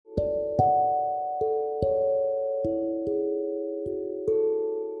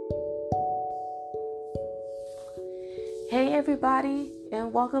Hey everybody,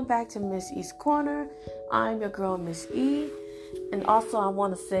 and welcome back to Miss E's Corner. I'm your girl, Miss E. And also I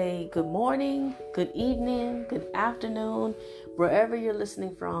want to say good morning, good evening, good afternoon, wherever you're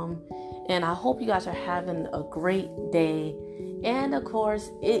listening from. And I hope you guys are having a great day. And of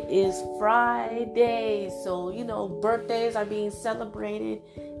course, it is Friday. So, birthdays are being celebrated,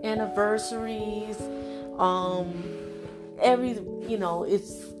 anniversaries,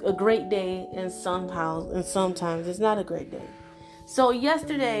 it's a great day, and sometimes it's not a great day. So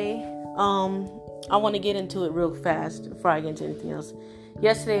yesterday, I want to get into it real fast before I get into anything else.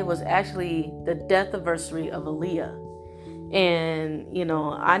 Yesterday was actually the death anniversary of Aaliyah. And,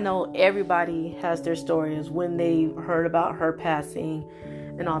 I know everybody has their stories when they heard about her passing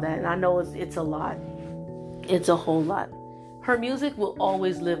and all that. And I know it's a lot. It's a whole lot. Her music will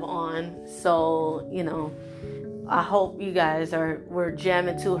always live on. So, I hope you guys were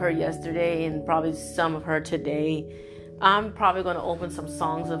jamming to her yesterday and probably some of her today. I'm probably going to open some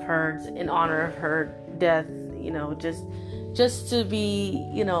songs of hers in honor of her death, just to be,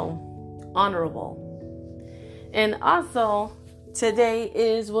 honorable. And also, today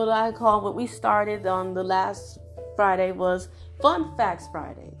is what we started on the last Friday was Fun Facts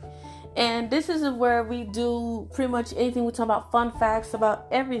Friday. And this is where we do pretty much anything. We talk about fun facts about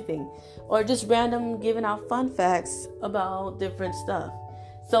everything, or just random giving out fun facts about different stuff.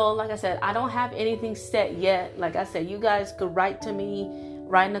 So like I said, I don't have anything set yet. Like I said, you guys could write to me,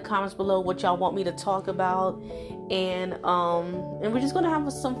 write in the comments below what y'all want me to talk about. And we're just going to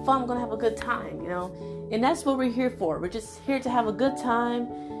have some fun. We're going to have a good time, and that's what we're here for. We're just here to have a good time,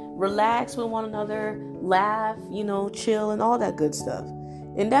 relax with one another, laugh, chill and all that good stuff.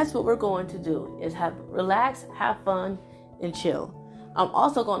 And that's what we're going to do, is relax, have fun, and chill. I'm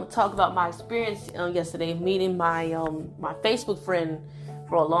also going to talk about my experience yesterday meeting my Facebook friend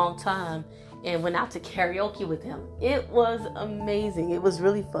for a long time, and went out to karaoke with him. It was amazing. It was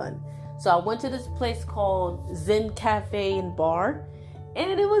really fun. So I went to this place called Zen Cafe and Bar,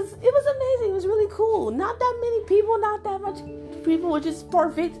 and it was amazing. It was really cool. Not that many people, not that much people, which is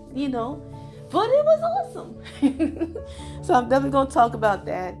perfect, but it was awesome. So I'm definitely going to talk about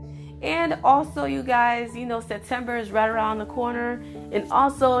that. And also, you guys, September is right around the corner. And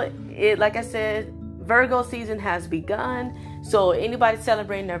also, like I said, Virgo season has begun. So anybody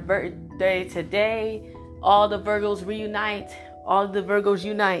celebrating their birthday today, all the Virgos reunite. All the Virgos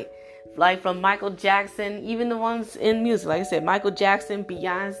unite. Like from Michael Jackson, even the ones in music. Like I said, Michael Jackson,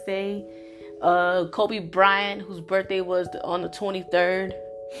 Beyonce, Kobe Bryant, whose birthday was on the 23rd.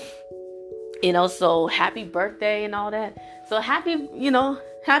 So happy birthday and all that. So happy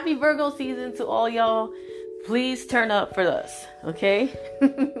Virgo season to all y'all. Please turn up for us, okay?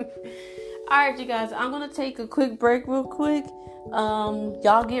 All right, you guys, I'm going to take a quick break real quick.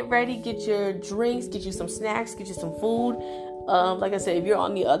 Y'all get ready, get your drinks, get you some snacks, get you some food. Like I said, if you're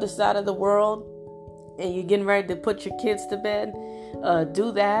on the other side of the world and you're getting ready to put your kids to bed,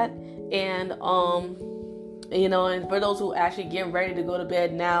 do that. And and for those who actually get ready to go to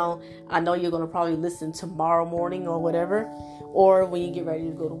bed now, I know you're going to probably listen tomorrow morning or whatever, or when you get ready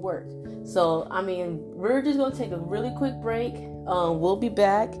to go to work. So, we're just going to take a really quick break. We'll be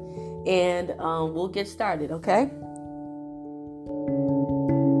back and we'll get started, okay?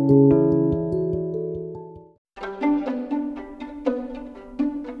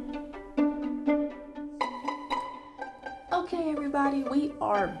 Okay, everybody, we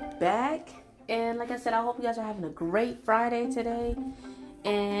are back. And like I said, I hope you guys are having a great Friday today.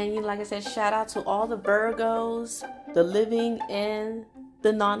 And like I said, shout out to all the Virgos, the living and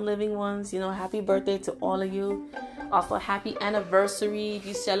the non-living ones. Happy birthday to all of you. Also, happy anniversary if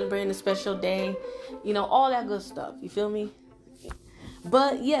you're celebrating a special day. All that good stuff. You feel me?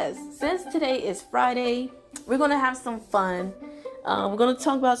 But yes, since today is Friday, we're going to have some fun. We're going to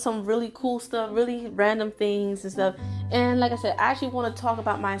talk about some really cool stuff, really random things and stuff. And like I said, I actually want to talk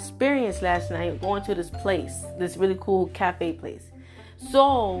about my experience last night going to this place, this really cool cafe place.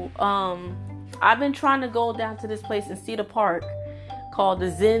 So, I've been trying to go down to this place in Cedar Park called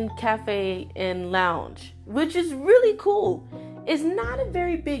the Zen Cafe and Lounge, which is really cool. It's not a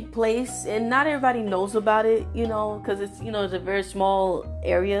very big place and not everybody knows about it, because it's, it's a very small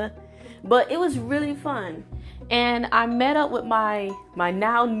area, but it was really fun. And I met up with my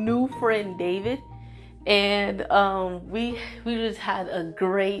now new friend, David. And we just had a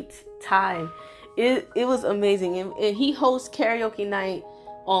great time. It was amazing. And he hosts karaoke night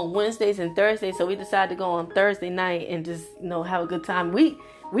on Wednesdays and Thursdays. So we decided to go on Thursday night and just, have a good time. We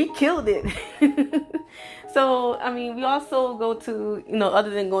killed it. So, I mean, we also go to, other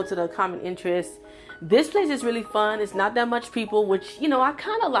than going to the common interest, this place is really fun. It's not that much people, which, I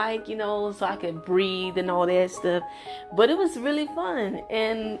kind of like, so I could breathe and all that stuff. But it was really fun.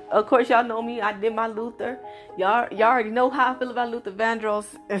 And, of course, y'all know me. I did my Luther. Y'all already know how I feel about Luther Vandross.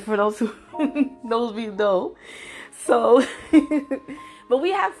 And for those who knows me, know. So, but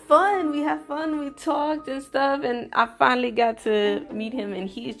we have fun. We talked and stuff. And I finally got to meet him. And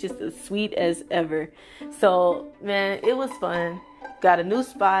he's just as sweet as ever. So, man, it was fun. Got a new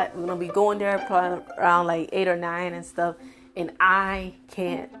spot. We're going to be going there probably around like 8 or 9 and stuff. And I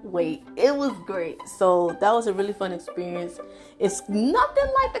can't wait. It was great. So that was a really fun experience. It's nothing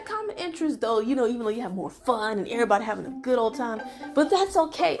like the common interest though, even though you have more fun and everybody having a good old time. But that's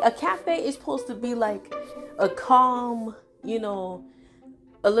okay. A cafe is supposed to be like a calm, a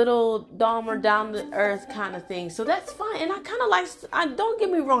little dumber, down to earth kind of thing. So that's fine. And I kind of like, don't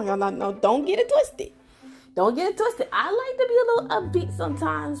get me wrong, y'all. No, don't get it twisted. Don't get it twisted. I like to be a little upbeat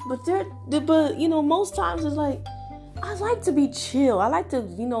sometimes, but most times it's like, I like to be chill. I like to,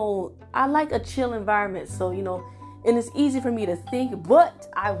 I like a chill environment. So, and it's easy for me to think, but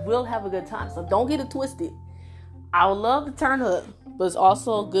I will have a good time. So don't get it twisted. I would love to turn up, but it's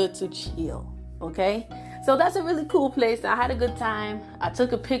also good to chill. Okay. So that's a really cool place. I had a good time. I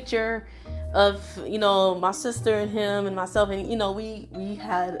took a picture of, my sister and him and myself, and, we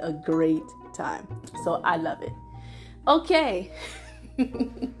had a great time. So I love it. Okay.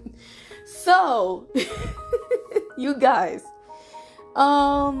 So, you guys,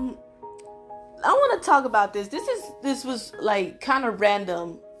 I want to talk about this. This was like kind of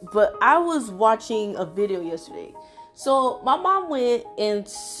random, but I was watching a video yesterday. So my mom went and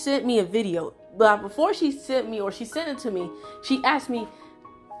sent me a video, but before she sent it to me, she asked me,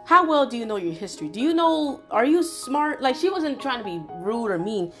 how well do you know your history? Are you smart? Like, she wasn't trying to be rude or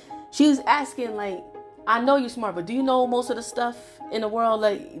mean. She was asking, like, I know you're smart, but do you know most of the stuff in the world,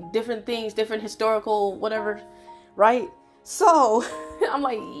 like different things, different historical, whatever, right? So I'm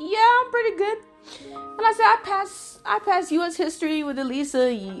like, yeah, I'm pretty good. And I said, I passed U.S. history with at least a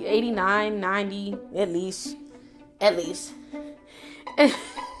 89, 90, at least. And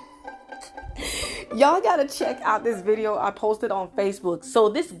y'all gotta check out this video I posted on Facebook. So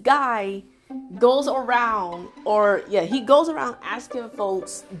this guy goes around asking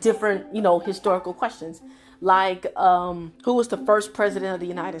folks different, historical questions, like who was the first president of the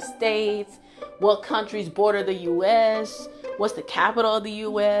United States, what countries border the U.S., what's the capital of the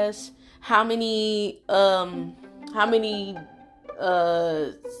U.S., how many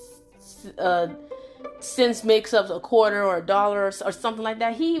cents makes up a quarter or a dollar or something like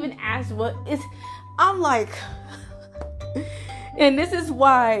that. He even asked I'm like, and this is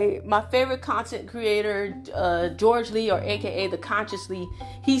why my favorite content creator, George Lee, or AKA The Conscious Lee,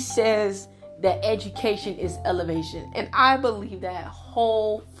 he says that education is elevation. And I believe that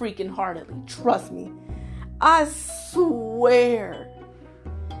whole freaking heartedly. Trust me. I swear.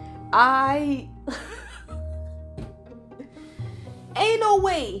 Ain't no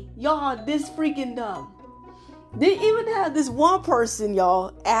way y'all this freaking dumb. They even have this one person,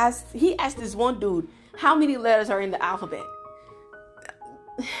 y'all, asked this one dude, how many letters are in the alphabet?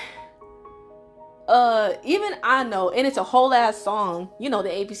 Even I know, and it's a whole ass song, the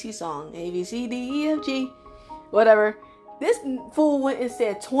ABC song, A, B, C, D, E, F, G, whatever. This fool went and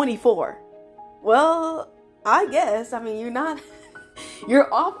said 24. Well, I guess,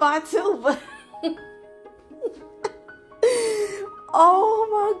 you're off by 2, but oh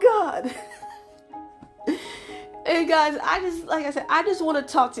my God. Hey guys, I just want to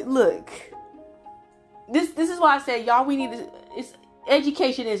talk to, look, this is why I said, y'all, we need to,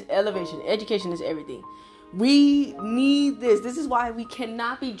 education is elevation. Education is everything. We need this. This is why we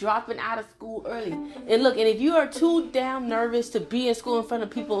cannot be dropping out of school early. And look, and if you are too damn nervous to be in school in front of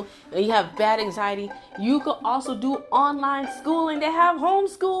people and you have bad anxiety, you could also do online schooling. They have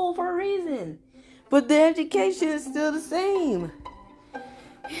homeschool for a reason. But the education is still the same.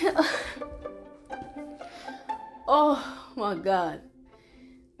 Oh my God.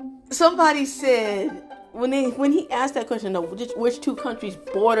 Somebody said, when he asked that question, which 2 countries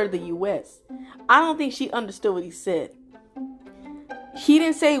border the U.S., I don't think she understood what he said. He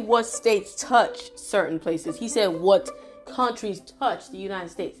didn't say what states touch certain places. He said what countries touch the United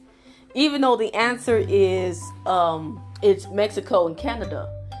States. Even though the answer is it's Mexico and Canada.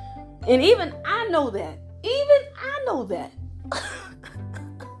 And even I know that.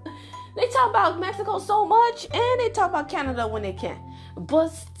 They talk about Mexico so much, and they talk about Canada when they can. But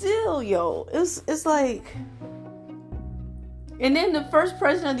still, yo, it's like, And then the first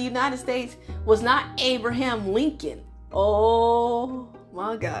president of the United States was not Abraham Lincoln. Oh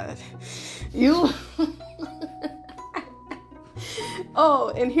my God. You.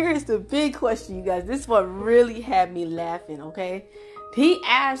 Oh, and here's the big question, you guys. This one really had me laughing, okay? He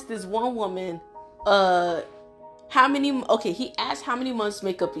asked this one woman, he asked how many months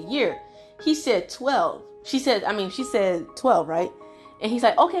make up a year. He said 12. She said 12, right? And he's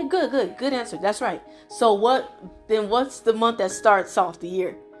like, okay, good answer. That's right. So what's the month that starts off the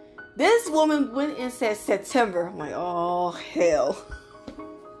year? This woman went and said September. I'm like, oh, hell.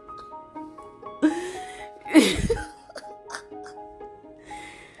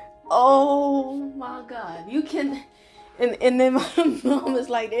 Oh my God. You can, and then my mom is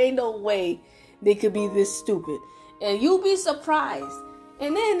like, there ain't no way they could be this stupid. And you'll be surprised.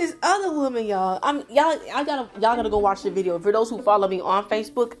 And then this other woman, y'all gotta go watch the video. For those who follow me on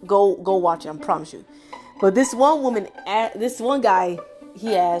Facebook, go watch it. I promise you. But this one woman, this one guy,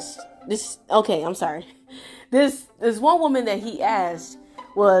 he asked this. Okay, I'm sorry. This one woman that he asked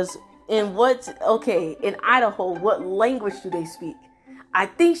was in Idaho, what language do they speak? I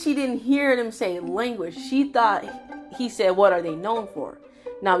think she didn't hear them say language. She thought he said, what are they known for?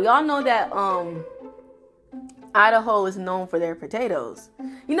 Now, y'all know that Idaho is known for their potatoes.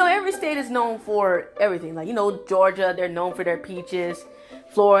 You know, every state is known for everything. Like, you know, Georgia, they're known for their peaches.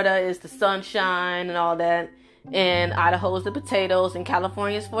 Florida is the sunshine and all that. And Idaho is the potatoes. And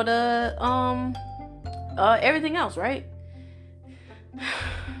California is for the everything else, right?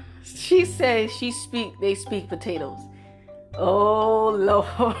 She says they speak potatoes. Oh, Lord.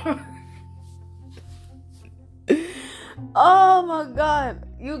 Oh, my God.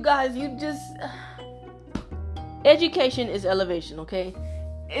 You guys, education is elevation, okay?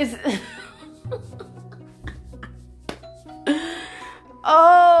 It's...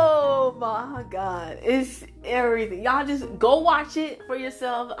 Oh, my God. It's everything. Y'all just go watch it for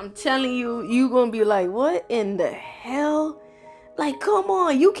yourself. I'm telling you, you're going to be like, what in the hell? Like, come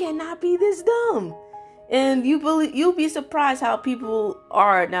on. You cannot be this dumb. And you'll be surprised how people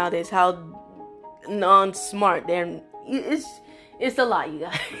are nowadays, how non-smart they're. It's a lot, you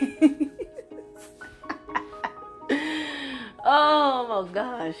guys. Oh my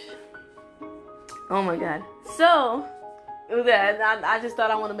gosh. Oh my God. So that I just thought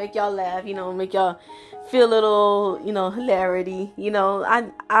I want to make y'all laugh, make y'all feel a little, hilarity.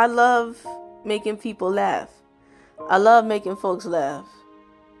 I love making people laugh. I love making folks laugh.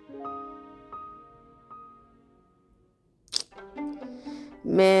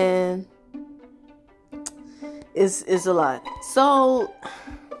 Man, it's a lot. So,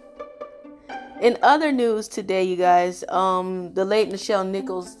 in other news today, you guys, the late Nichelle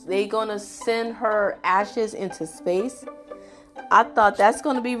Nichols, they gonna send her ashes into space. I thought that's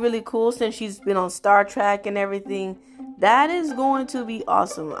gonna be really cool since she's been on Star Trek and everything. That is going to be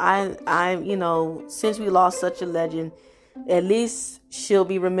awesome. I since we lost such a legend, at least she'll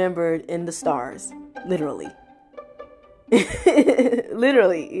be remembered in the stars, literally.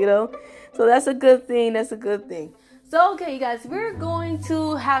 Literally, so that's a good thing. So, okay, you guys, we're going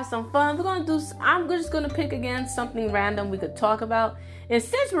to have some fun. I'm just going to pick again something random we could talk about. And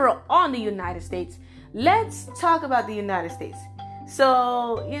since we're on the United States, let's talk about the United States.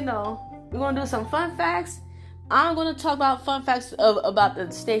 So, we're going to do some fun facts. I'm going to talk about fun facts about the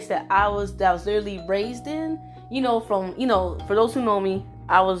states that I was literally raised in. For those who know me,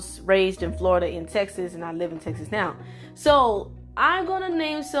 I was raised in Florida, in Texas, and I live in Texas now. So I'm going to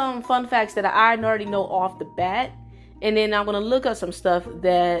name some fun facts that I already know off the bat. And then I'm going to look up some stuff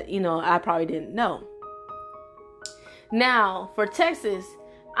that, I probably didn't know. Now, for Texas,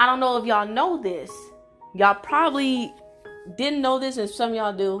 I don't know if y'all know this. Y'all probably didn't know this, and some of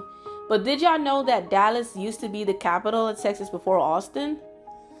y'all do. But did y'all know that Dallas used to be the capital of Texas before Austin?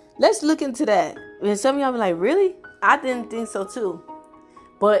 Let's look into that. And some of y'all be like, really? I didn't think so too.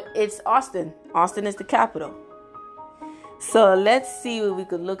 But it's Austin. Austin is the capital. So let's see if we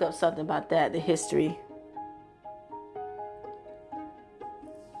could look up something about that, the history.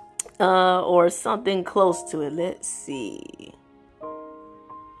 Or something close to it. Let's see.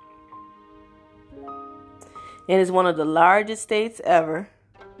 It is one of the largest states ever.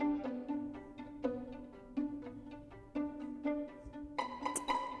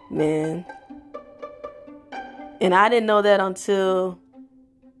 Man. And I didn't know that until...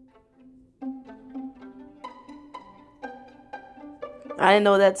 I didn't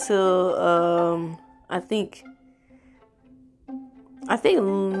know that till, I think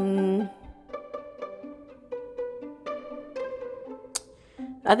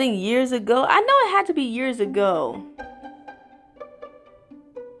years ago. I know it had to be years ago.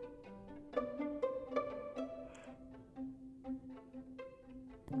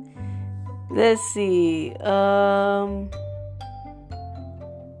 Let's see.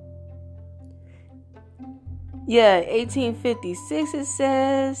 Yeah, 1856 it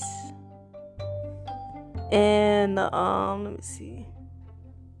says. And let me see.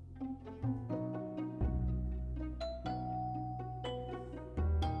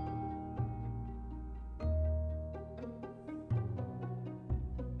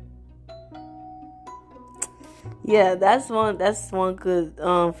 Yeah, that's one good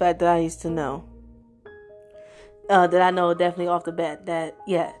fact that I used to know. That I know definitely off the bat that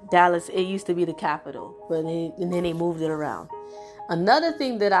Dallas, it used to be the capital, and then they moved it around. Another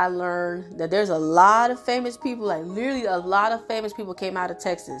thing that I learned, that there's a lot of famous people, like literally a lot of famous people came out of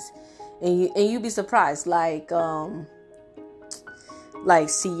Texas, and you'd be surprised, like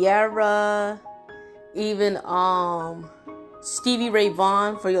Sierra, even Stevie Ray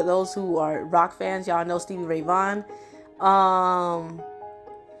Vaughan. For those who are rock fans, y'all know Stevie Ray Vaughan.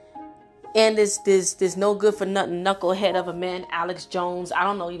 And this no good for nothing knucklehead of a man, Alex Jones. I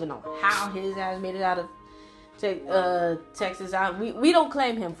don't even know how his ass made it out of Texas. We don't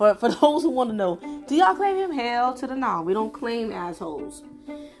claim him. For those who want to know, do y'all claim him? Hell to the no. We don't claim assholes.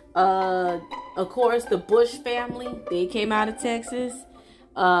 Of course, the Bush family, they came out of Texas.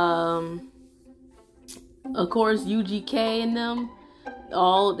 Of course, UGK and them,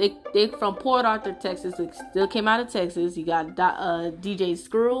 all they from Port Arthur, Texas. They still came out of Texas. You got DJ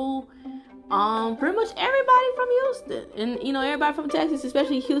Screw. Pretty much everybody from Houston, and everybody from Texas,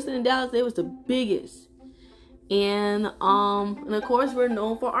 especially Houston and Dallas, they was the biggest. And of course, we're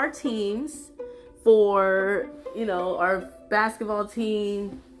known for our teams, for our basketball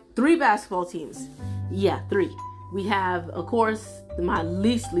team. 3 basketball teams. Yeah, 3. We have, of course, my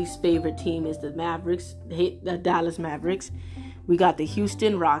least favorite team is the Mavericks, the Dallas Mavericks. We got the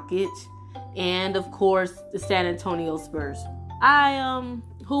Houston Rockets, and of course the San Antonio Spurs.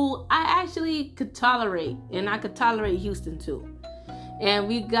 Who I actually could tolerate, and I could tolerate Houston too. And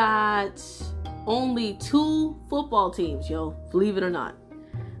we got only 2 football teams, believe it or not.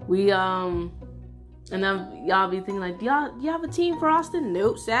 We and y'all be thinking like, do you have a team for Austin?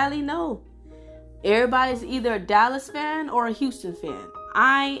 Nope, sadly no. Everybody's either a Dallas fan or a Houston fan.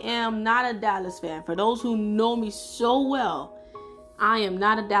 I am not a Dallas fan. For those who know me so well, I am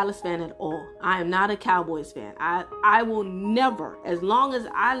not a Dallas fan at all. I am not a Cowboys fan. I will never, as long as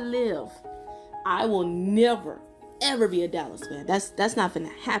I live, I will never, ever be a Dallas fan. That's not gonna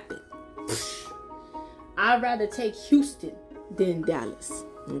happen. I'd rather take Houston than Dallas.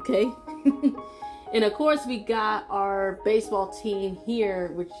 Okay? And of course, we got our baseball team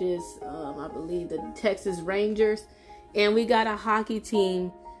here, which is, I believe, the Texas Rangers. And we got a hockey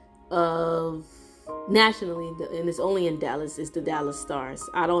team of nationally, and it's only in Dallas. It's the Dallas Stars.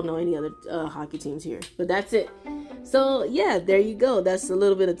 I don't know any other hockey teams here, but that's it. So yeah, there you go. That's a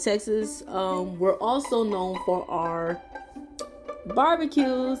little bit of Texas. We're also known for our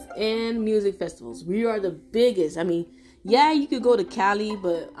barbecues and music festivals. We are the biggest. I mean, yeah, you could go to Cali,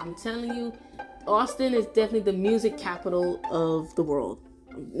 but I'm telling you, Austin is definitely the music capital of the world.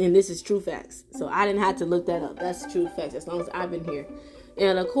 And this is true facts. So I didn't have to look that up. That's true facts as long as I've been here.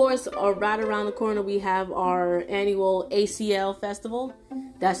 And of course, right around the corner, we have our annual ACL festival.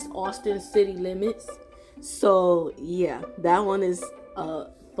 That's Austin City Limits. So yeah, that one is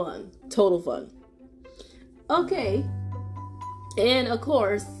fun. Total fun. Okay. And of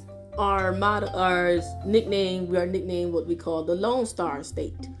course, our nickname, we are nicknamed what we call the Lone Star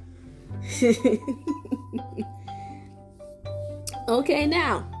State. Okay,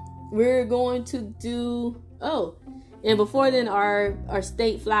 now we're going to do and before then, our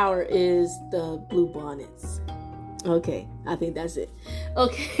state flower is the blue bonnets. Okay, I think that's it.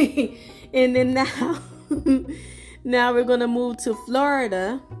 Okay, and then now we're gonna move to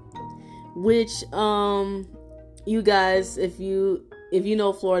Florida, which you guys, if you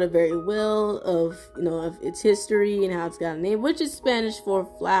know Florida very well, of its history and how it's got a name, which is Spanish for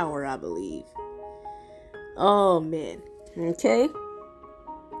flower, I believe. Oh man. Okay.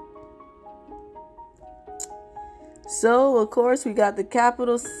 So, of course, we got the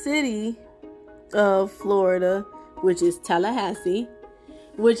capital city of Florida, which is Tallahassee,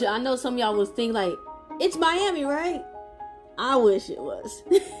 which I know some of y'all was thinking like, it's Miami, right? I wish it was.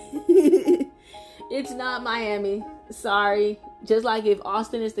 It's not Miami. Sorry. Just like if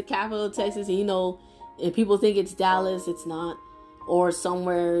Austin is the capital of Texas, and if people think it's Dallas, it's not. Or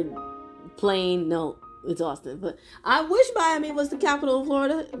somewhere plain, no, it's Austin. But I wish Miami was the capital of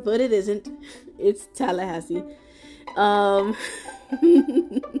Florida, but it isn't. It's Tallahassee. Oh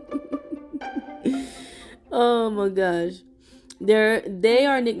my gosh. They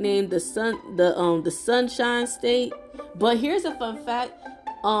are nicknamed the Sunshine State. But here's a fun fact.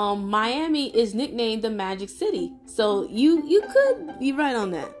 Miami is nicknamed the Magic City. So you could be right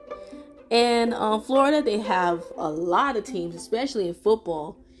on that. And Florida, they have a lot of teams, especially in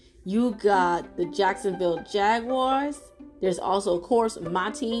football. You got the Jacksonville Jaguars. There's also, of course, my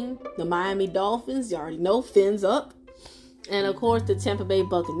team, the Miami Dolphins. You already know, fins up. And, of course, the Tampa Bay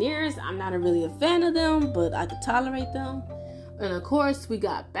Buccaneers. I'm not really a fan of them, but I could tolerate them. And, of course, we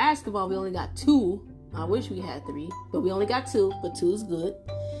got basketball. We only got 2. I wish we had 3, but we only got 2, but 2 is good.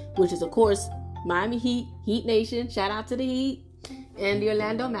 Which is, of course, Miami Heat, Heat Nation. Shout out to the Heat. And the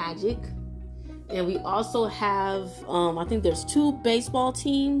Orlando Magic. And we also have, I think there's 2 baseball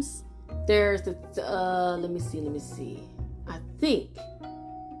teams. There's the, let me see. I think.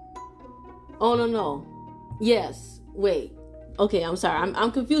 Oh, no. Yes. Wait. Okay, I'm sorry.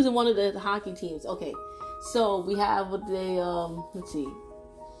 I'm confusing one of the hockey teams. Okay. So we have what they, let's see.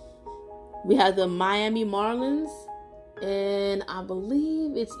 We have the Miami Marlins. And I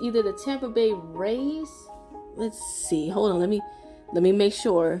believe it's either the Tampa Bay Rays. Let's see. Hold on. Let me make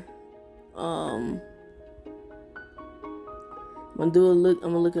sure. I'm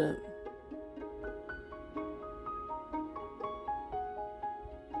gonna look it up.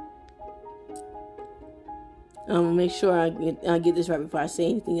 I'm gonna make sure I get this right before I say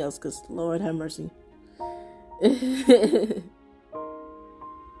anything else, because Lord have mercy.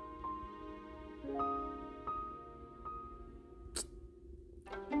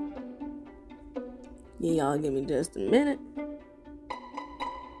 Yeah, y'all give me just a minute.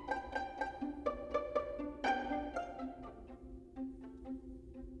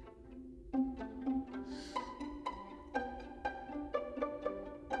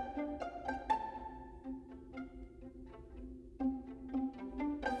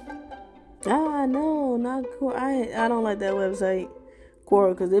 No, not Quora. I don't like that website,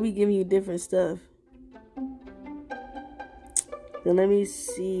 Quora, because they be giving you different stuff. So let me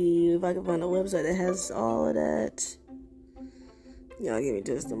see if I can find a website that has all of that. Y'all give me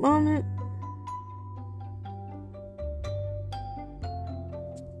just a moment.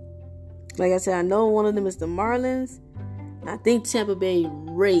 Like I said, I know one of them is the Marlins. I think Tampa Bay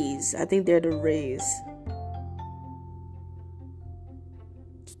Rays. I think they're the Rays.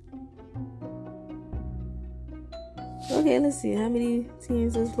 Okay, let's see. How many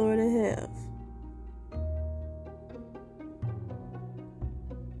teams does Florida have?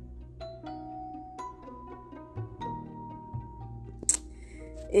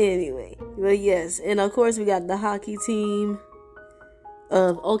 Anyway, but yes. And of course, we got the hockey team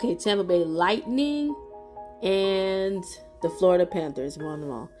of, Tampa Bay Lightning and the Florida Panthers. Won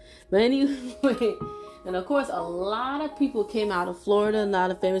them all. But anyway, and of course, a lot of people came out of Florida. A lot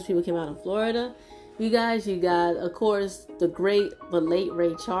of famous people came out of Florida. You got, of course, the great but late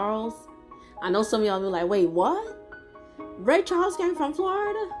Ray Charles. I know some of y'all be like, wait, what? Ray Charles came from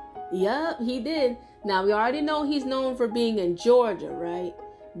Florida? Yup, he did. Now, we already know he's known for being in Georgia, right?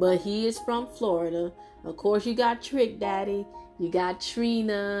 But he is from Florida. Of course, you got Trick Daddy. You got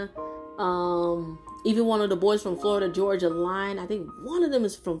Trina. Even one of the boys from Florida, Georgia Line. I think one of them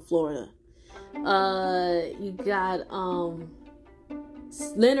is from Florida. You got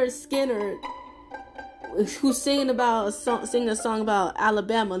Leonard Skinner, who's singing a song about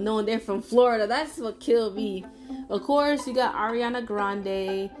Alabama, knowing they're from Florida. That's what killed me. Of course, you got Ariana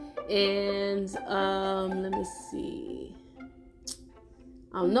Grande, and let me see.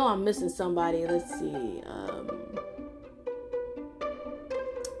 I know I'm missing somebody. Let's see.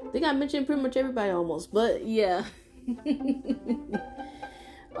 I think I mentioned pretty much everybody almost, but yeah.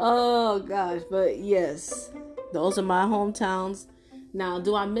 Oh gosh, but yes, those are my hometowns. Now,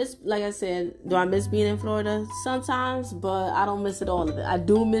 do I miss being in Florida? Sometimes, but I don't miss it all of it. I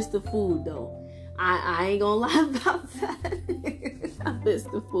do miss the food, though. I ain't gonna lie about that. I miss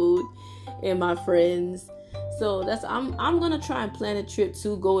the food and my friends. So I'm gonna try and plan a trip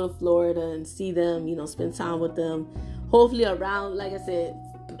to go to Florida and see them, spend time with them. Hopefully around, like I said,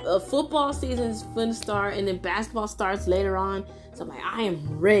 football season is gonna start, and then basketball starts later on. So I'm like, I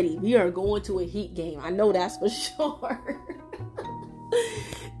am ready. We are going to a Heat game. I know that's for sure.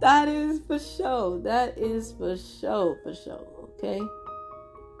 That is for sure. For sure. Okay.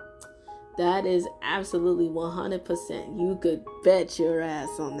 That is absolutely 100%. You could bet your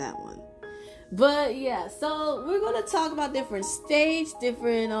ass on that one. But yeah, so we're gonna talk about different states,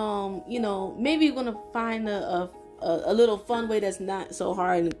 different maybe we're gonna find a little fun way that's not so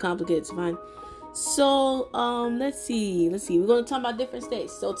hard and complicated to find. So let's see. We're gonna talk about different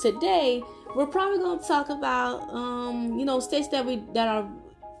states. So today we're probably gonna talk about states that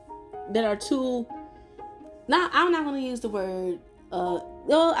are too. I'm not gonna use the word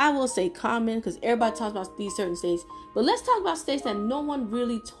well, I will say common because everybody talks about these certain states. But let's talk about states that no one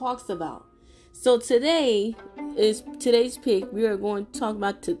really talks about. So today's pick. We are going to talk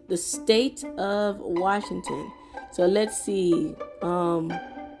about the state of Washington. So let's see.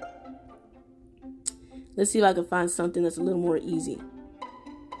 Let's see if I can find something that's a little more easy.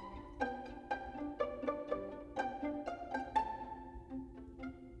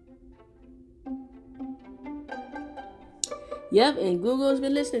 Yep, and Google's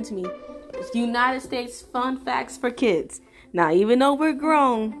been listening to me. It's United States fun facts for kids. Now, even though we're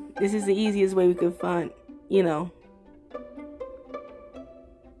grown, this is the easiest way we can find,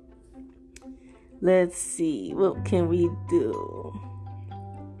 Let's see, what can we do?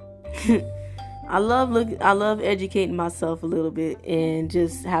 I love educating myself a little bit and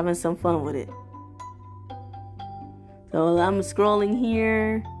just having some fun with it. So I'm scrolling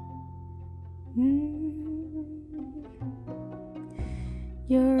here.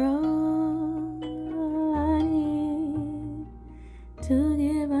 You're all I need to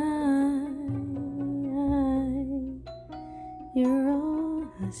get by. You're all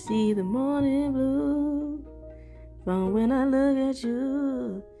I see the morning blue from when I look at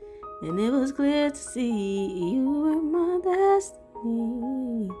you, and it was clear to see you were my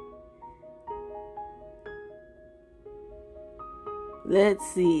destiny. Let's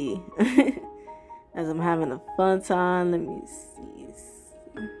see. As I'm having a fun time, let me see.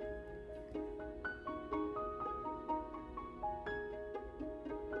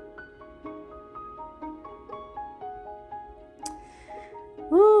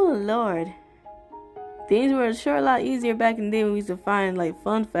 Oh, Lord. Things were sure a lot easier back in the day when we used to find like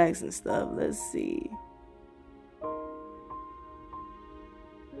fun facts and stuff. Let's see.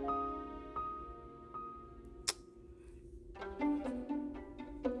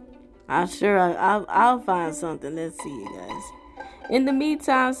 I'll find something. Let's see, you guys. In the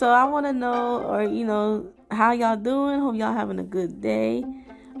meantime, so I want to know, or how y'all doing? Hope y'all having a good day.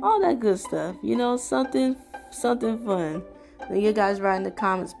 All that good stuff. Something fun. You guys write in the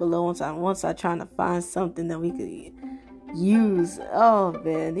comments below once I try to find something that we could use. Oh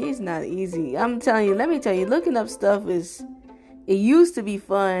man, these not easy. I'm telling you, let me tell you, looking up stuff it used to be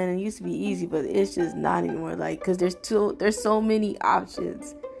fun and it used to be easy, but it's just not anymore. Like, because there's so many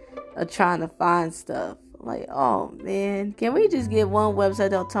options of trying to find stuff. Like, oh man, can we just get one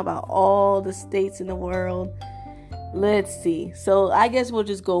website that'll talk about all the states in the world? Let's see. So I guess we'll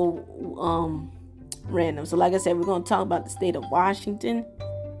just go random. So like I said, we're going to talk about the state of Washington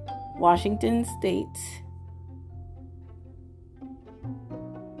State.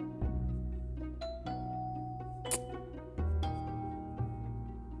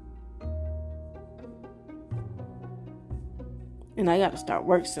 And I got to start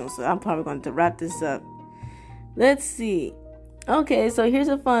work soon, so I'm probably going to wrap this up. Let's see. Okay, so here's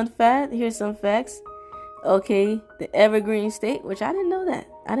a fun fact. Here's some facts. Okay, the Evergreen State, which I didn't know that.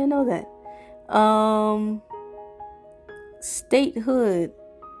 Statehood,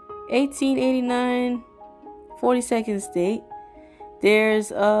 1889, 42nd state. There's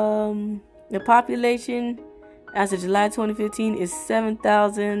the population as of July 2015 is 7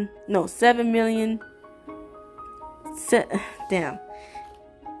 million. Damn.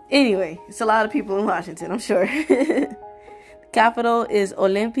 Anyway, it's a lot of people in Washington, I'm sure. The capital is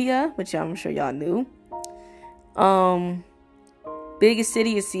Olympia, which I'm sure y'all knew. Biggest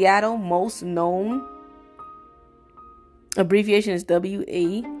city is Seattle, most known. Abbreviation is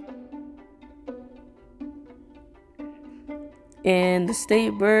WA. And the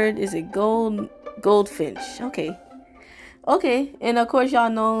state bird is a goldfinch. Okay. And of course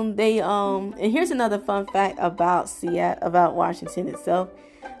y'all know they and here's another fun fact about about Washington itself.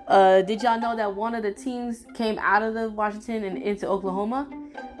 Did y'all know that one of the teams came out of the Washington and into Oklahoma?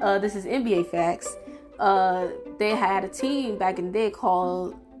 This is NBA facts. They had a team back in the day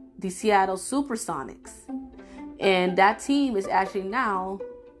called the Seattle Supersonics. And that team is actually now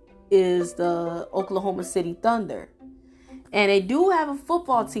is the Oklahoma City Thunder. And they do have a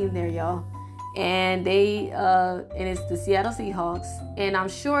football team there, y'all. And and it's the Seattle Seahawks. And I'm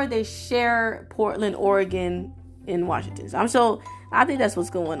sure they share Portland, Oregon, and Washington. So I think that's what's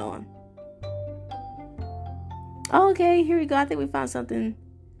going on. Okay, here we go. I think we found something.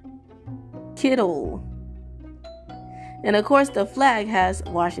 Kittle. And of course the flag has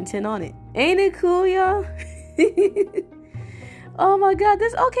Washington on it. Ain't it cool, y'all? Oh my God,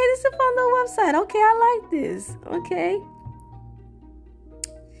 this is a fun little website. Okay, I like this. Okay.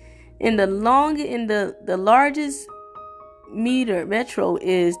 And the largest metro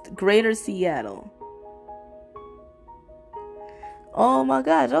is Greater Seattle. Oh my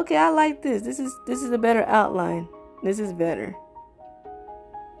gosh. Okay, I like this. This is a better outline. This is better.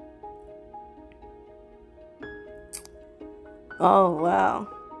 Oh, wow.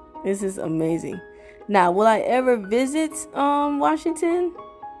 This is amazing. Now, will I ever visit Washington?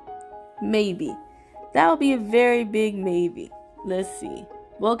 Maybe. That would be a very big maybe. Let's see.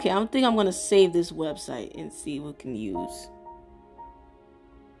 Well, okay, I think I'm going to save this website and see what we can use.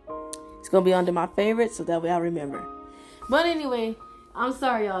 It's going to be under my favorites, so that way I'll remember. But anyway, I'm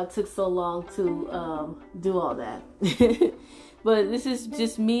sorry y'all it took so long to do all that. But this is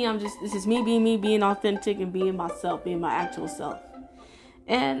just me. This is me, being authentic and being myself, being my actual self.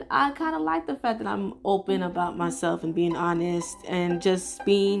 And I kind of like the fact that I'm open about myself and being honest and just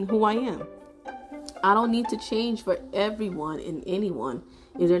being who I am. I don't need to change for everyone and anyone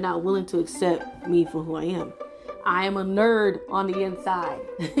if they're not willing to accept me for who I am. I am a nerd on the inside.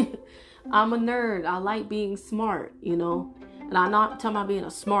 I'm a nerd. I like being smart, And I'm not talking about being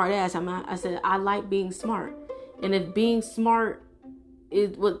a smart ass. I said I like being smart. And if being smart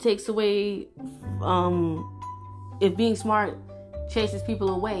is what takes away, if being smart chases people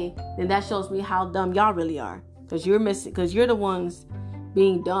away, then that shows me how dumb y'all really are. Because you're the ones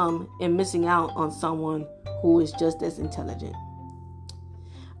being dumb and missing out on someone who is just as intelligent.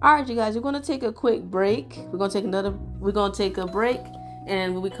 All right, you guys, we're going to take a quick break. We're going to take a break.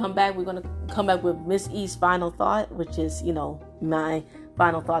 And when we come back, we're going to come back with Miss E's final thought, which is, my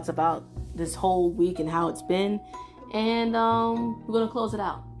final thoughts about this whole week and how it's been. And we're going to close it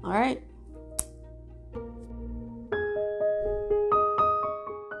out. All right.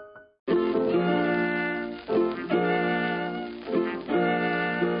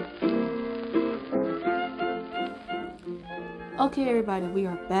 Okay, everybody, we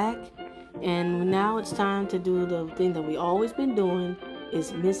are back. And now it's time to do the thing that we always been doing,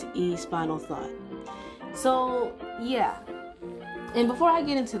 is Miss E's final thought. So, yeah. And before I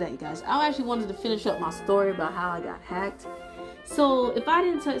get into that, guys, I actually wanted to finish up my story about how I got hacked. So,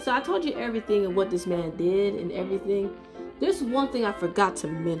 I told you everything and what this man did and everything. There's one thing I forgot to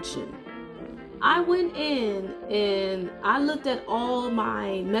mention. I went in and I looked at all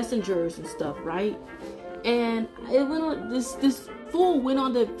my messengers and stuff, right? And it went on, this fool went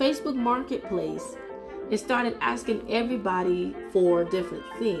on the Facebook marketplace and started asking everybody for different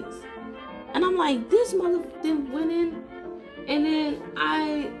things. And I'm like, this motherfucker went in. And then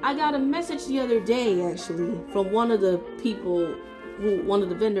I got a message the other day, actually, from one of the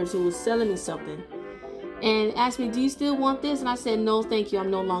vendors who was selling me something, and asked me, do you still want this? And I said, no, thank you.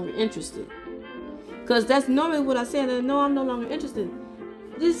 I'm no longer interested. Because that's normally what I said. No, I'm no longer interested.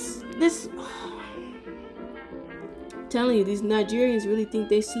 This telling you, these Nigerians really think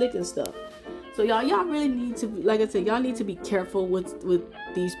they slick and stuff. So y'all really need to, like I said, y'all need to be careful with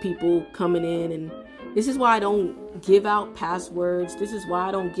these people coming in. And this is why I don't give out passwords. This is why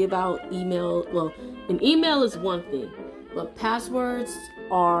I don't give out email. Well, an email is one thing, but passwords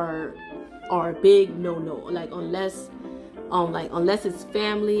are a big no. Like unless it's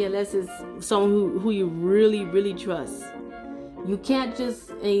family, unless it's someone who you really trust. You can't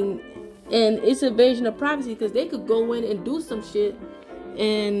just and it's invasion of privacy, because they could go in and do some shit,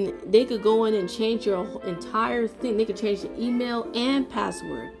 and they could go in and change your entire thing. They could change the email and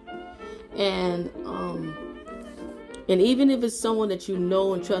password, and even if it's someone that you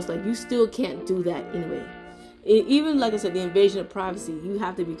know and trust, like, you still can't do that anyway. Even like I said, the invasion of privacy, you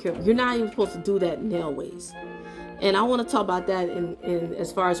have to be careful. You're not even supposed to do that nowadays. And I want to talk about that in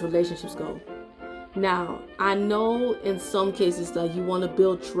as far as relationships go. Now, I know in some cases that you want to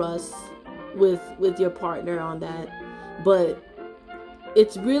build trust with your partner on that, but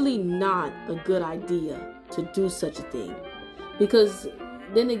it's really not a good idea to do such a thing, because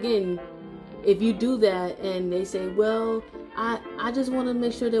then again, if you do that and they say, well, I just want to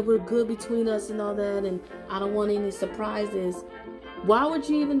make sure that we're good between us and all that, and I don't want any surprises, why would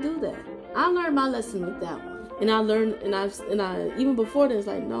you even do that? I learned my lesson with that one, and I even before then, it's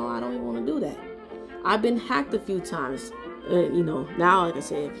like, no, I don't even want to do that. I've been hacked a few times. Now I can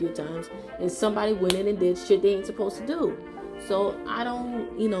say a few times, and somebody went in and did shit they ain't supposed to do. So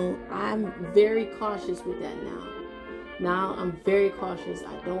I'm very cautious with that now. Now I'm very cautious.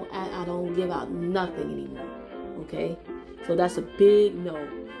 I don't give out nothing anymore. Okay, so that's a big no.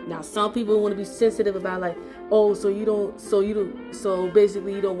 Now some people want to be sensitive about, like, oh, so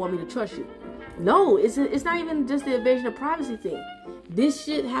basically you don't want me to trust you. No, it's not even just the invasion of privacy thing. This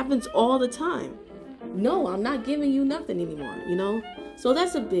shit happens all the time. No, I'm not giving you nothing anymore, So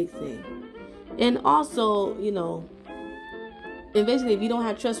that's a big thing. And also, and basically, if you don't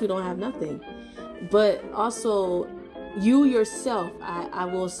have trust, we don't have nothing. But also, you yourself, I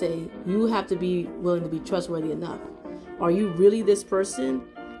will say, you have to be willing to be trustworthy enough. Are you really this person?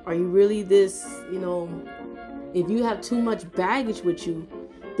 Are you really this, if you have too much baggage with you,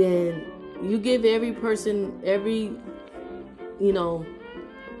 then you give every person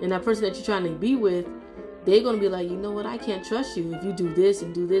and that person that you're trying to be with, they're going to be like, you know what, I can't trust you if you do this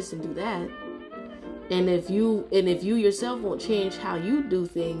and do this and do that. And if you yourself won't change how you do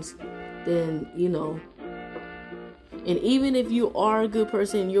things, then, and even if you are a good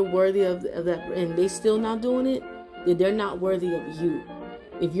person, you're worthy of that, and they still not doing it, then they're not worthy of you.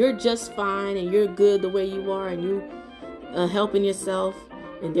 If you're just fine and you're good the way you are, and you helping yourself,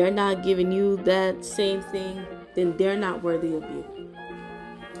 and they're not giving you that same thing, then they're not worthy of you.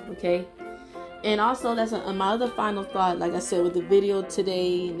 Okay? And also, that's my other final thought, like I said, with the video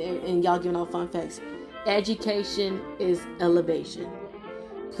today, and y'all giving out fun facts. Education is elevation.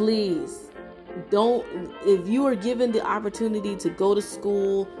 Please, if you are given the opportunity to go to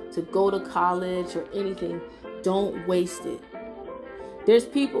school, to go to college or anything, don't waste it. There's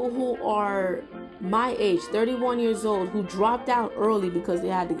people who are my age, 31 years old, who dropped out early because they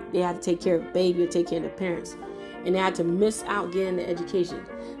had to take care of a baby or take care of their parents, and they had to miss out getting the education.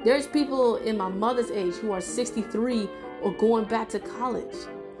 There's people in my mother's age who are 63 or going back to college,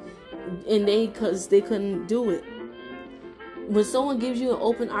 and because they couldn't do it. When someone gives you an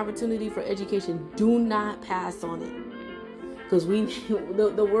open opportunity for education, do not pass on it, because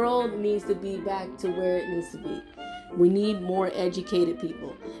the world needs to be back to where it needs to be. We need more educated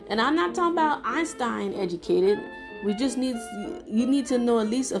people. And I'm not talking about Einstein educated. You need to know at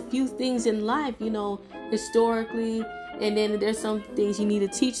least a few things in life, historically. And then there's some things you need to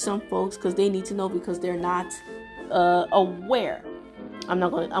teach some folks, because they need to know, because they're not aware. I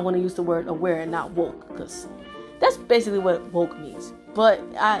want to use the word aware and not woke, because that's basically what woke means. But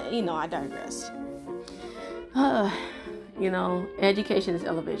I digress. Education is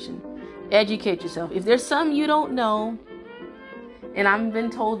elevation. Educate yourself. If there's something you don't know, and I've been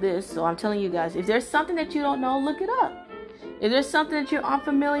told this, so I'm telling you guys, if there's something that you don't know, look it up. If there's something that you're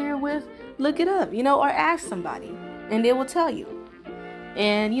unfamiliar with, look it up, or ask somebody, and they will tell you.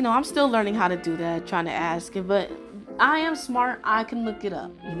 And, I'm still learning how to do that, trying to ask, but I am smart. I can look it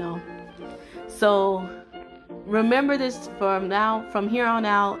up, So remember this from here on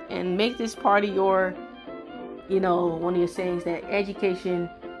out, and make this part of your, one of your sayings, that education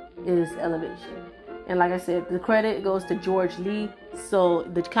is elevation. And like I said, the credit goes to George Lee. So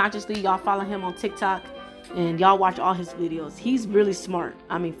the Consciously, y'all follow him on TikTok, and y'all watch all his videos. He's really smart.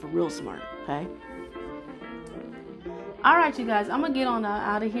 I mean, for real smart. Okay. All right, you guys, I'm gonna get on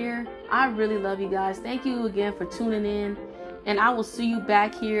out of here. I really love you guys. Thank you again for tuning in, and I will see you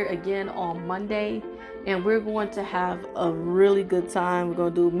back here again on Monday, and we're going to have a really good time. We're gonna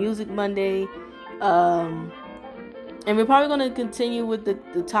do Music Monday, and we're probably going to continue with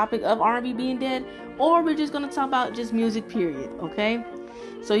the topic of R&B being dead, or we're just going to talk about just music, period. Okay?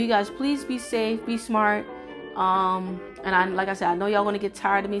 So you guys, please be safe, be smart. And like I said, I know y'all going to get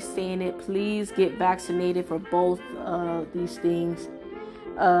tired of me saying it. Please get vaccinated for both these things.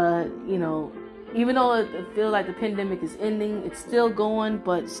 Even though it feels like the pandemic is ending, it's still going,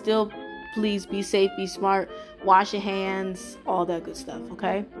 but still, please be safe, be smart, wash your hands, all that good stuff.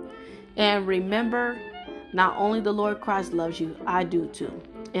 Okay? And remember, not only the Lord Christ loves you, I do too.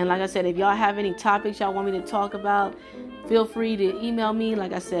 And like I said, if y'all have any topics y'all want me to talk about, feel free to email me.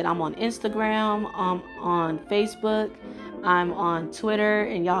 Like I said, I'm on Instagram, I'm on Facebook, I'm on Twitter,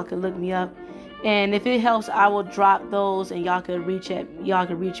 and y'all can look me up. And if it helps, I will drop those, and y'all can reach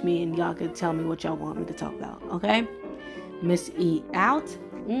me, and y'all can tell me what y'all want me to talk about. Okay? Miss E out.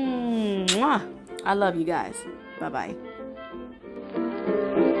 I love you guys. Bye-bye.